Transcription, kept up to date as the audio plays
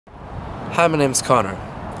Hi, my name's Connor.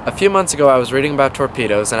 A few months ago I was reading about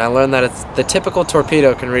torpedoes and I learned that the typical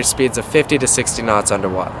torpedo can reach speeds of 50 to 60 knots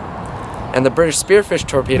underwater. And the British Spearfish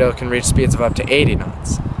torpedo can reach speeds of up to 80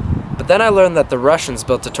 knots. But then I learned that the Russians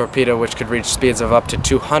built a torpedo which could reach speeds of up to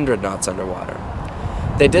 200 knots underwater.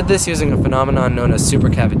 They did this using a phenomenon known as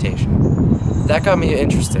supercavitation. That got me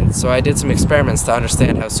interested, so I did some experiments to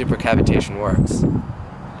understand how supercavitation works.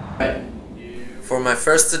 For my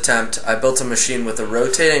first attempt, I built a machine with a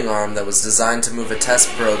rotating arm that was designed to move a test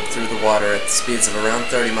probe through the water at speeds of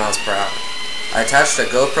around 30 miles per hour. I attached a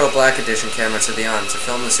GoPro Black Edition camera to the arm to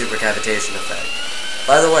film the supercavitation effect.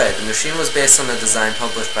 By the way, the machine was based on a design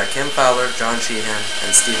published by Kim Fowler, John Sheehan,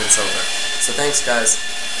 and Steven Silver. So thanks, guys.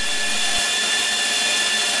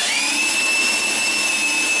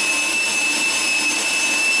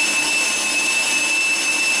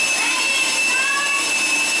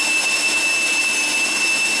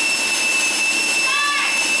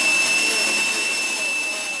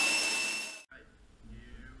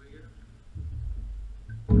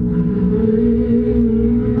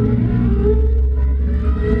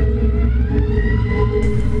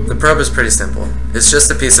 The probe is pretty simple. It's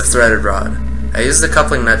just a piece of threaded rod. I used the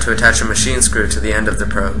coupling nut to attach a machine screw to the end of the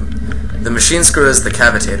probe. The machine screw is the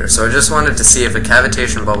cavitator, so I just wanted to see if a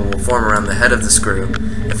cavitation bubble will form around the head of the screw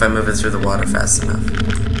if I move it through the water fast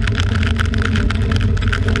enough.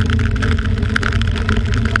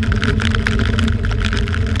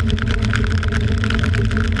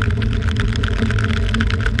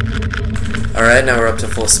 Alright, now we're up to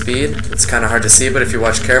full speed. It's kind of hard to see, but if you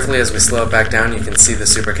watch carefully as we slow it back down, you can see the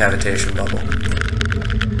supercavitation bubble.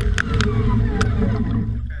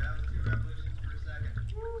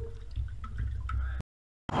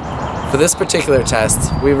 For this particular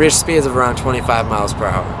test, we reached speeds of around 25 miles per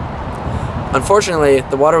hour. Unfortunately,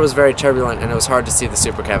 the water was very turbulent and it was hard to see the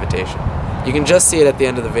supercavitation. You can just see it at the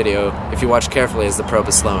end of the video if you watch carefully as the probe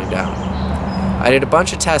is slowing down. I did a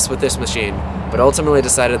bunch of tests with this machine, but ultimately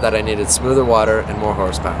decided that I needed smoother water and more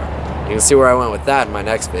horsepower. You can see where I went with that in my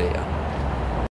next video.